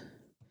was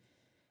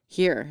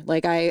here.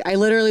 Like I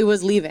literally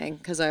was leaving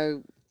because I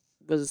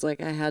was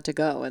like I had to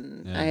go,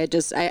 and Yeah. I had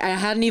just I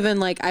hadn't even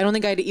like I don't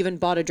think I'd even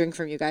bought a drink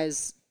from you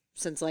guys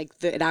since like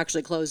it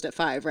actually closed at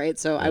 5, right?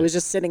 So I was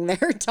just sitting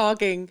there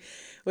talking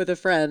with a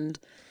friend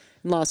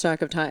and lost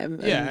track of time.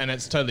 Yeah, and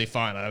it's totally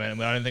fine. I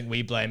mean, I don't think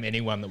we blame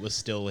anyone that was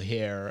still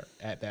here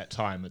at that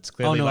time. It's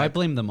clearly Oh no, I like,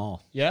 blame them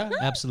all. yeah,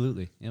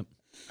 Absolutely. Yep.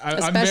 I'm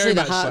especially very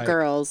the much hot like,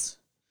 girls.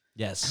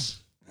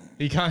 Yes.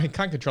 He can't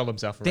control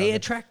himself. They around it.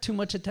 attract too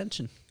much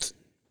attention. That's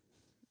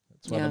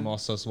why Yeah. the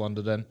Mossos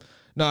wandered in.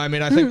 No, I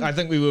mean, I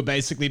think we were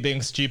basically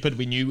being stupid.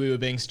 We knew we were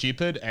being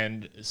stupid,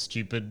 and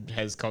stupid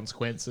has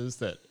consequences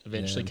that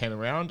eventually came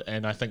around.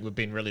 And I think we've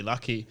been really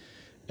lucky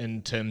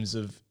in terms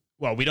of.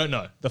 Well, we don't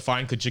know. The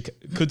fine could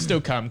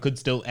still come, could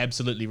still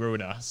absolutely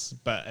ruin us.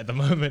 But at the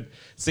moment,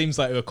 seems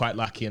like we were quite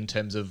lucky in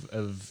terms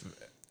of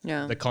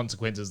Yeah. the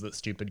consequences that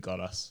stupid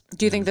got us.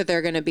 Do you think that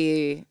they're going to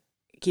be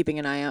keeping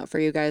an eye out for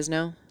you guys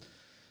now?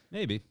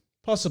 Maybe.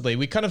 Possibly.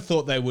 We kind of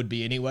thought they would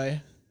be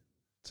anyway,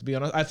 to be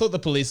honest. I thought the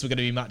police were going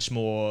to be much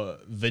more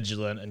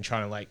vigilant and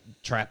trying to like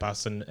trap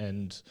us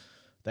and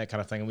that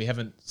kind of thing. And we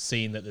haven't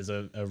seen that there's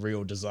a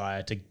real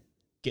desire to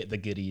get the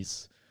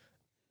goodies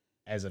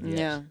as of yet.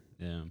 Yeah.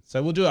 Yeah.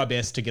 So we'll do our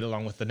best to get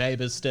along with the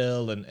neighbors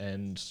still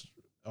and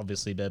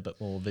obviously be a bit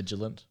more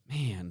vigilant.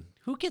 Man,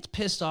 who gets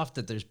pissed off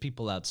that there's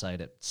people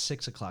outside at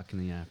 6:00 in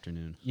the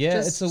afternoon? Yeah,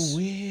 Just- it's a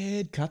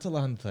weird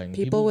Catalan thing.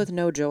 People with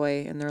no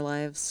joy in their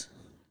lives.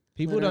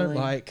 People don't literally.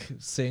 like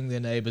seeing their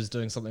neighbors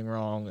doing something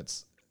wrong.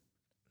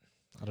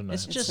 I don't know.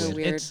 It's just so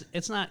weird.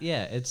 it's not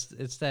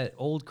it's that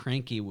old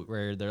cranky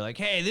where they're like,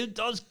 hey,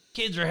 those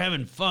kids are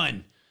having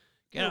fun.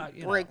 Get out,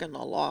 Breaking the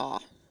law.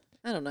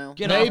 I don't know.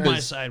 get off my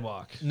Neighbors.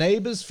 sidewalk.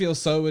 Neighbors feel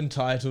so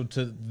entitled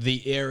to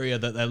the area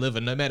that they live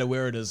in, no matter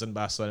where it is in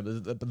Barcelona.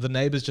 But the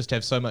neighbors just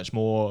have so much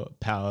more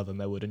power than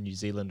they would in New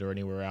Zealand or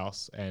anywhere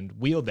else, and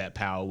wield that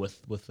power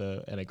with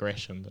an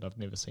aggression that I've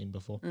never seen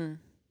before.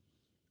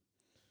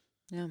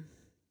 Yeah.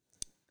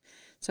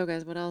 So,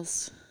 guys, what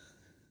else?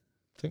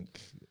 I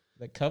think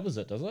that covers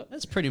it, does it?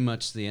 That's pretty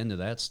much the end of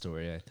that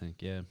story, I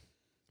think. Yeah,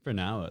 for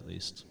now at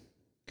least.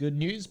 Good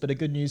news, but a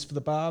good news for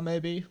the bar,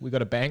 maybe. We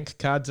got a bank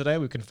card today.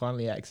 We can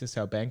finally access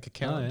our bank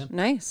account. Oh yeah,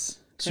 Nice.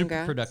 super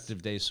Congrats.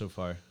 productive day so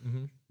far.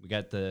 Mm-hmm.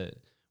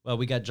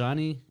 We got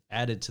Johnny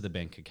added to the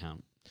bank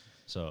account,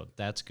 so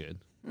that's good.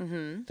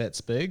 That's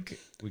big.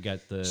 We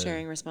got the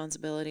Sharing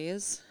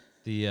responsibilities.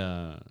 we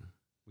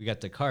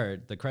got the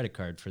credit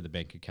card for the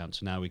bank account,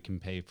 so now we can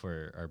pay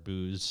for our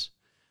booze.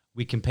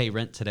 We can pay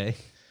rent today.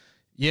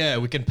 Yeah,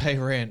 we can pay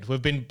rent.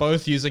 We've been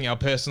both using our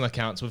personal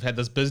accounts. We've had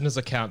this business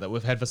account that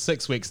we've had for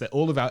 6 weeks that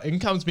all of our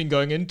income's been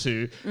going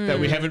into that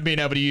we haven't been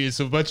able to use.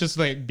 So we've both just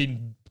like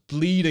been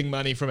bleeding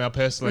money from our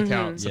personal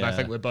accounts. And I Yeah.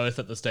 think we're both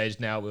at the stage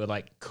now where we're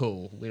like,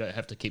 cool, we don't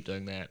have to keep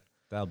doing that.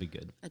 That'll be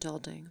good.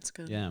 Adulting. It's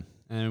good. Yeah.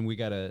 And we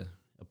got a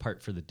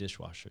part for the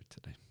dishwasher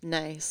today.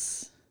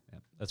 Nice. Yeah.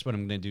 That's what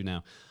I'm going to do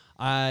now.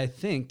 I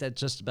think that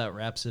just about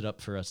wraps it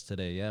up for us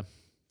today. Yeah.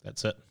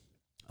 That's it.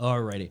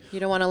 Alrighty. You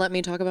don't want to let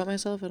me talk about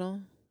myself at all?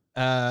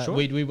 Sure.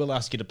 We will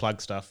ask you to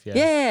plug stuff. Yeah.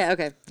 Yeah.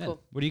 Okay. Yeah.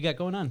 Cool. What do you got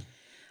going on?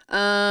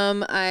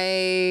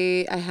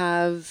 I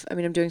have. I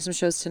mean, I'm doing some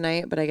shows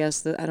tonight, but I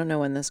guess I don't know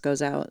when this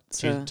goes out.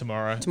 So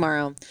Tomorrow.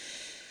 tomorrow.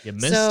 You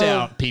missed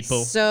out,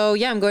 people. So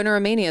yeah, I'm going to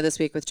Romania this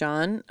week with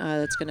John.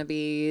 That's going to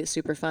be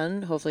super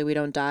fun. Hopefully we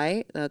don't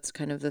die. That's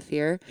kind of the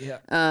fear. Yeah.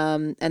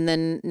 And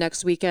then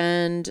next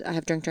weekend I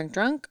have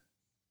Drunk,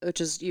 which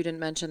is, you didn't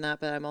mention that,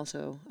 but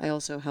I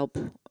also help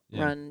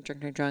run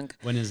Drunk.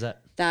 When is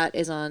that? That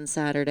is on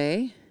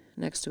Saturday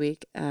next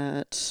week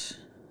at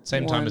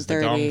Same time as the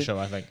 1:30. Gong Show,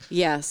 I think.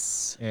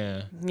 Yes.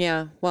 Yeah.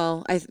 Yeah.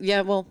 Well,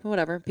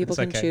 whatever. People It's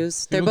can okay.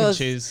 choose. People They're can both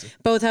choose.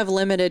 both have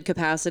limited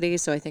capacity,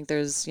 so I think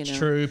there's, It's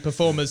true.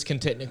 Performers can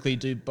technically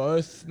do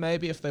both,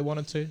 maybe, if they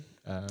wanted to.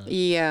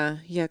 Yeah,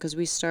 because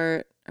we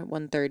start at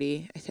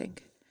 1:30, I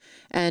think.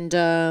 And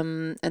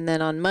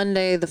then on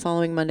Monday, the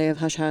following Monday of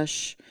Hush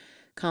Hush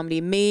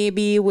comedy,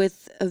 maybe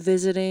with a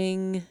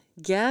visiting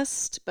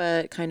guest,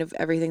 but kind of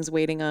everything's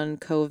waiting on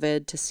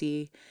COVID to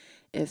see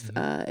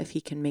if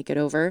he can make it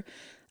over.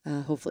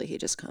 Hopefully he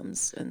just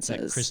comes and Is that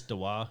says Chris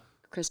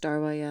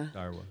Darwa, yeah.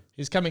 Darwa?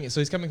 He's coming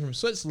from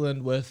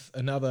Switzerland with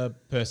another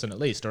person at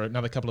least, or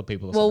another couple of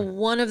people or Well, something.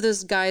 one of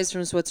those guys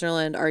from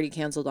Switzerland already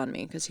canceled on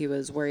me because he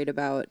was worried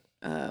about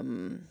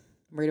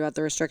the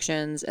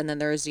restrictions, and then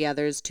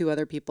there's two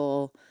other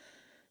people,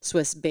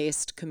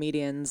 Swiss-based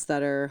comedians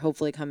that are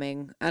hopefully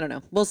coming. I don't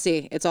know. We'll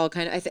see. It's all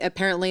kind of.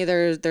 Apparently,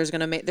 there's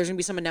gonna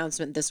be some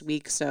announcement this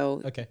week.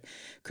 So Okay.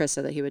 Chris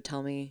said that he would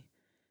tell me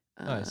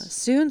Nice.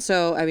 soon.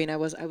 So I mean, I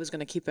was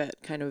gonna keep it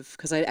kind of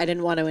because I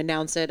didn't want to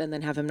announce it and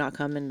then have him not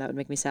come, and that would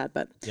make me sad.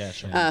 But Yeah,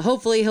 sure.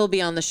 hopefully he'll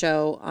be on the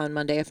show on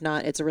Monday. If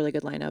not, it's a really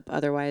good lineup.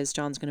 Otherwise,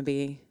 John's gonna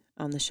be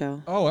on the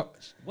show. Oh,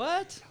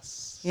 What?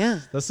 Yeah.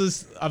 this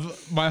is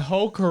my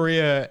whole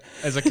career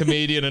as a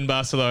comedian in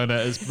Barcelona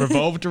is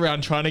revolved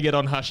around trying to get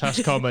on Hush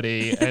Hush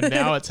Comedy, and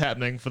now it's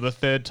happening for the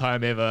third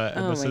time ever.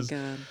 And Oh this my is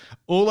god.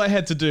 all I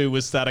had to do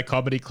was start a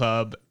comedy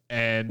club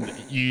and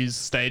use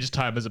stage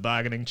time as a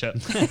bargaining chip.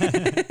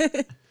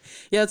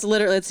 Yeah, it's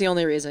the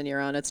only reason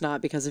you're on. It's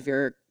not because of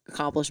your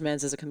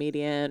accomplishments as a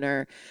comedian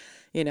or,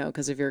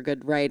 because of your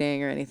good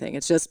writing or anything.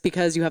 It's just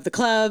because you have the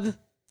club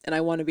and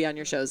I want to be on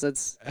your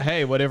shows.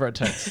 Hey, whatever it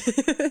takes.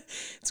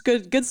 It's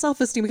good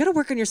self-esteem. You got to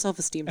work on your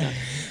self-esteem,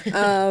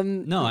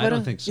 John. No, I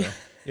don't think so.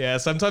 Yeah,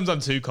 sometimes I'm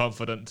too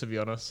confident, to be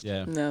honest.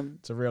 Yeah. No.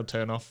 It's a real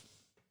turnoff.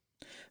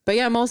 But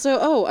yeah, I'm also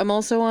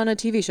on a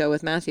TV show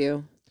with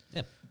Matthew.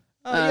 Yeah.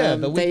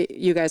 Oh, yeah.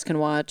 You guys can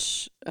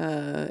watch.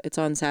 It's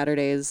on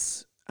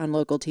Saturdays on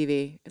local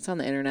TV. It's on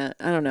the internet.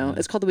 I don't know.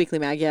 It's called The Weekly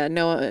Mag. Yeah,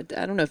 no, I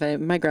don't know if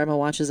my grandma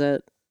watches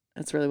it.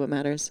 That's really what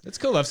matters. It's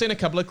cool. I've seen a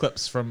couple of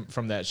clips from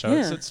that show.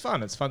 Yeah. It's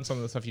fun. It's fun, some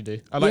of the stuff you do.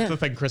 I like Yeah. the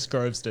thing Chris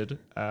Groves did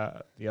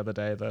the other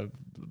day,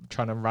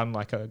 trying to run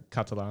like a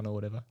Catalan or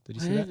whatever. Did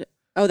you see that?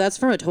 Oh, that's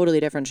from a totally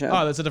different show.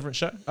 Oh, that's a different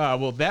show? Oh,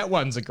 well, that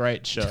one's a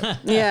great show.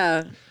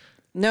 Yeah.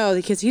 No,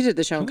 because he did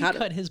the show in Can we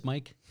Catalan. cut his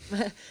mic?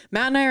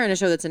 Matt and I are in a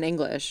show that's in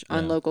English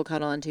on Yeah. local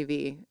Catalan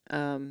TV.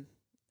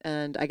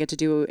 And I get to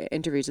do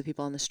interviews with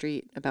people on the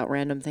street about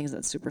random things.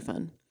 That's super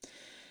fun.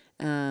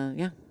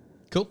 Yeah.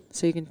 Cool.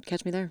 So you can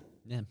catch me there.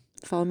 Yeah.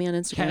 Follow me on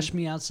Instagram. Cash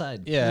me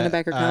outside. Yeah. Hannah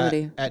Becker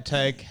Comedy. At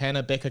tag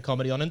Hannah Becker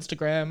Comedy on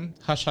Instagram,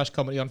 Hush Hush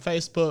Comedy on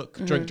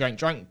Facebook,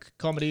 Drink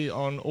Comedy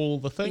on all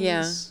the things.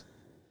 Yeah.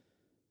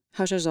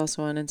 Hush is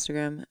also on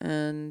Instagram.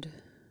 And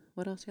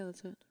what else? Yeah,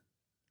 that's it.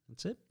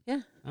 That's it?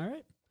 Yeah. All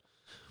right.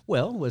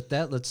 Well, with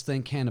that, let's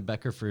thank Hannah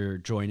Becker for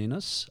joining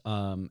us.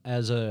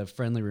 As a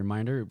friendly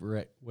reminder,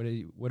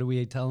 what do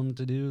we tell them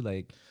to do?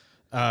 Like,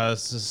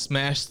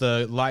 Smash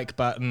the like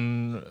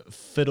button,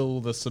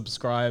 fiddle the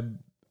subscribe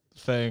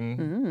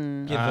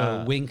thing, give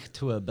a wink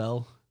to a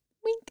bell.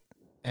 Wink.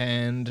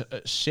 and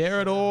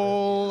share it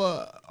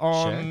all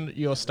on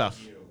your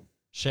stuff.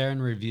 Share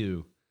and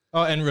review.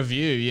 Oh, and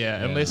review,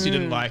 yeah, unless you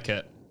didn't like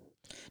it.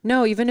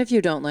 No, even if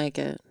you don't like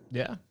it,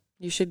 Yeah.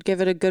 you should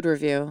give it a good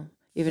review,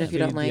 even if you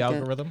don't The like it.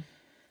 algorithm.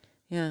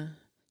 Yeah.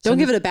 Don't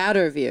give it a bad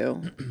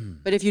review.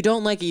 But if you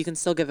don't like it, you can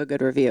still give a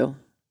good review,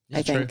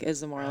 I true. think,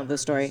 is the moral of the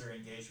story. User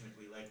engagement,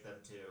 we like them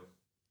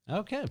too.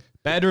 Okay.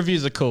 Bad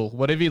reviews are cool.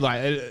 Whatever you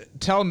like.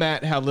 Tell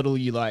Matt how little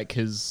you like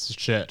his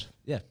shit.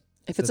 Yeah.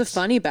 If it's a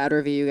funny bad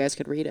review, you guys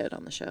could read it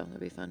on the show. That'd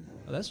be fun.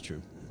 Oh, that's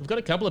true. We've got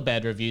a couple of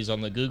bad reviews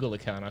on the Google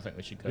account. I think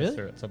we should go Really?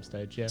 through at some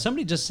stage. Yeah.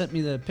 Somebody just sent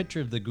me the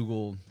picture of the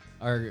Google,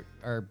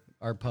 our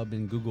pub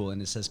in Google,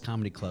 and it says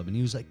Comedy Club, and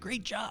he was like,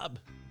 "Great job."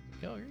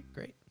 Oh,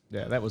 great.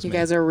 Yeah, that was You me.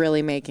 guys are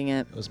really making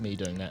it. That was me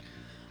doing that.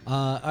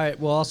 All right.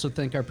 We'll also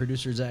thank our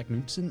producer Zach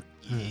Knudsen,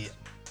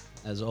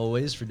 as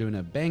always, for doing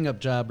a bang-up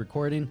job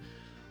recording.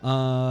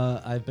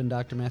 I've been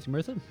Dr. Matthew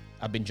Murtha.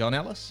 I've been John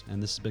Ellis.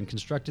 And this has been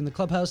Constructing the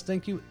Clubhouse.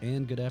 Thank you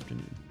and good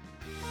afternoon.